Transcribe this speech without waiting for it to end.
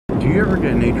Do you ever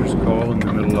get nature's call in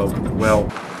the middle of, well,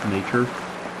 nature?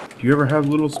 Do you ever have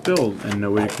little spills and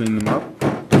no way to clean them up?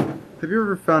 Have you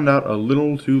ever found out a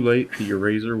little too late that your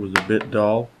razor was a bit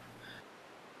dull?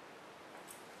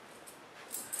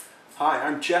 Hi,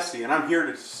 I'm Jesse, and I'm here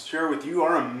to share with you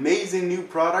our amazing new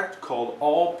product called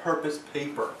All-Purpose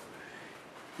Paper.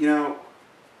 You know,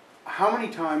 how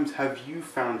many times have you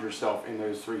found yourself in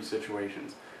those three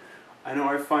situations? I know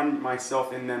I find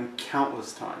myself in them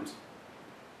countless times.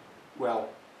 Well,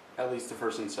 at least the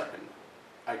first and second.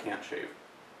 I can't shave.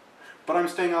 But I'm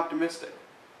staying optimistic.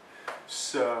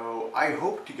 So I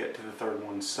hope to get to the third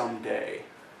one someday.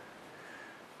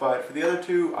 But for the other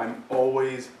two, I'm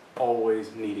always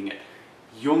needing it.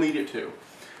 You'll need it too.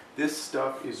 This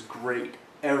stuff is great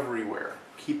everywhere.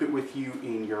 Keep it with you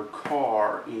in your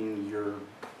car, in your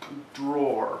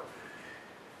drawer,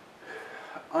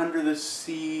 under the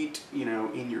seat, you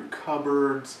know, in your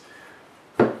cupboards,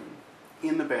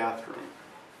 in the bathroom.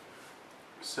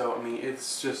 So, I mean, it's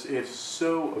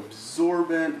so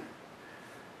absorbent,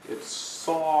 it's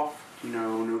soft, you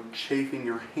know, no chafing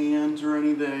your hands or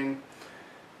anything.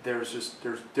 There's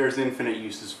infinite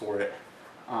uses for it.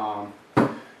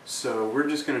 So we're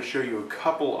just going to show you a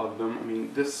couple of them. I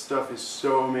mean, this stuff is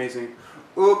so amazing.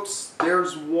 Oops,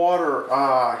 there's water.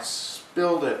 I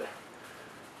spilled it.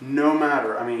 No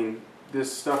matter. I mean,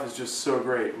 this stuff is just so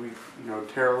great. We,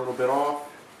 tear a little bit off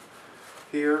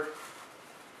here.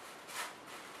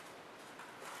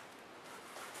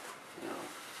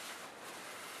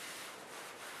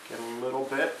 Get a little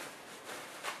bit.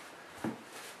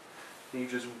 You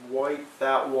just wipe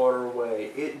that water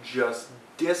away. It just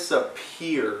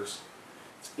disappears.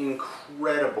 It's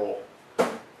incredible.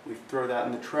 We throw that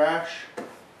in the trash.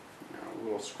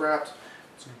 Little scraps.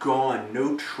 It's gone.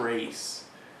 No trace.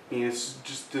 I mean, it's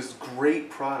just this great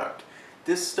product.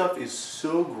 This stuff is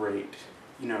so great.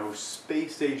 You know,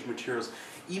 space age materials.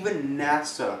 Even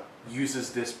NASA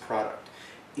uses this product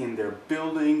in their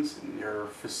buildings, in their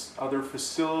other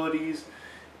facilities.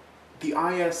 The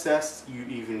ISS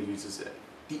even uses it.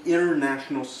 The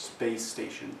International Space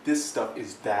Station. This stuff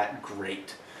is that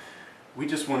great. We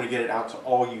just want to get it out to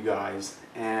all you guys,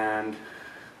 and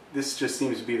this just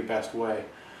seems to be the best way.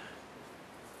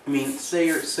 I mean, say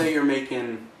you're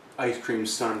making ice cream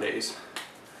sundaes.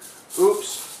 Oops,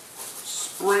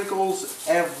 sprinkles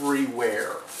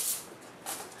everywhere.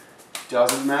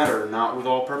 Doesn't matter, not with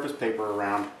all-purpose paper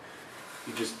around.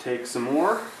 You just take some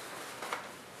more,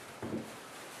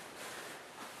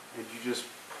 and you just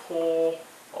pull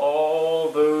all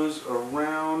those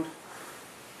around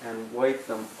and wipe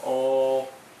them all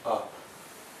up.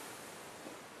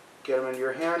 Get them into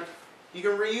your hand. You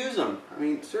can reuse them. I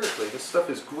mean, seriously, this stuff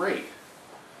is great.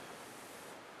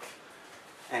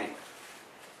 Anyway,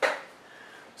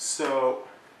 so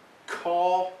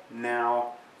call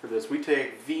now for this. We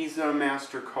take Visa,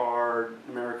 MasterCard,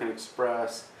 American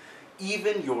Express,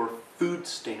 even your food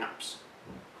stamps.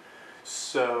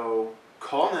 So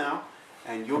call now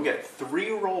and you'll get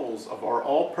 3 rolls of our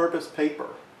all-purpose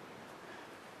paper.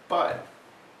 But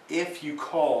if you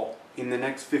call in the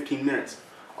next 15 minutes,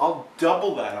 I'll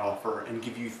double that offer and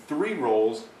give you 3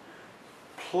 rolls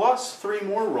plus 3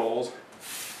 more rolls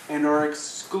and our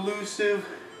exclusive,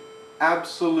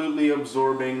 absolutely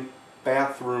absorbing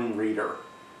bathroom reader.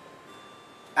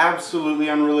 Absolutely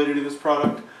unrelated to this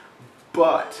product,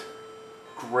 but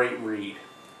great read.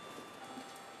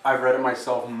 I've read it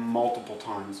myself multiple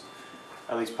times,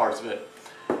 at least parts of it.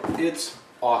 It's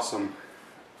awesome.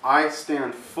 I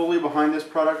stand fully behind this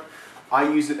product. I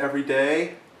use it every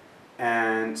day,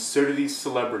 and so do these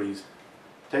celebrities.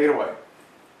 Take it away.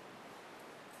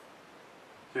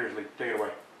 Seriously, take it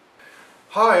away.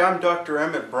 Hi, I'm Dr.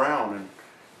 Emmett Brown,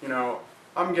 and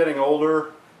I'm getting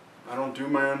older. I don't do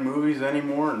my own movies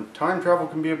anymore, and time travel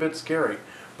can be a bit scary.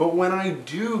 But when I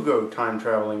do go time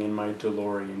traveling in my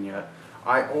DeLorean yet,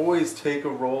 I always take a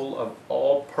roll of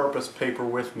all-purpose paper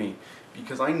with me,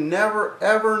 because I never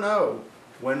ever know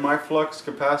when my flux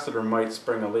capacitor might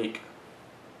spring a leak.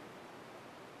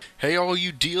 Hey, all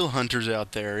you deal hunters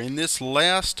out there, in this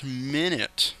last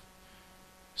minute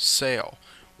sale,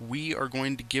 we are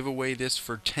going to give away this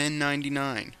for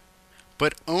 $10.99,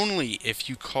 but only if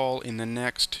you call in the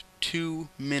next 2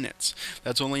 minutes.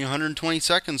 That's only 120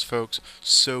 seconds, folks,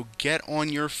 so get on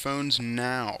your phones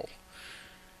now.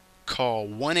 Call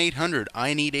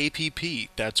 1-800-I-NEED-APP.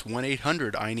 That's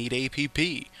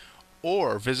 1-800-I-NEED-APP.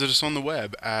 Or visit us on the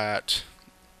web at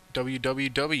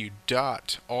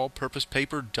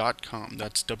www.allpurposepaper.com.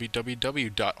 That's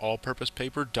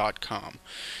www.allpurposepaper.com.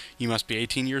 You must be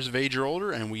 18 years of age or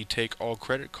older, and we take all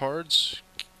credit cards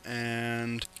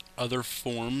and other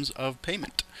forms of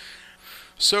payment.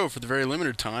 So for the very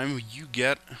limited time, you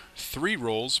get 3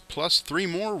 rolls plus 3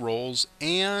 more rolls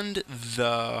and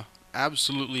the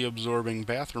absolutely absorbing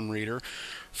bathroom reader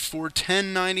for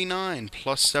 $10.99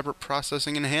 plus separate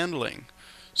processing and handling.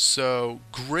 So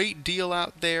great deal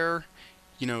out there.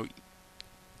 You know,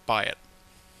 buy it.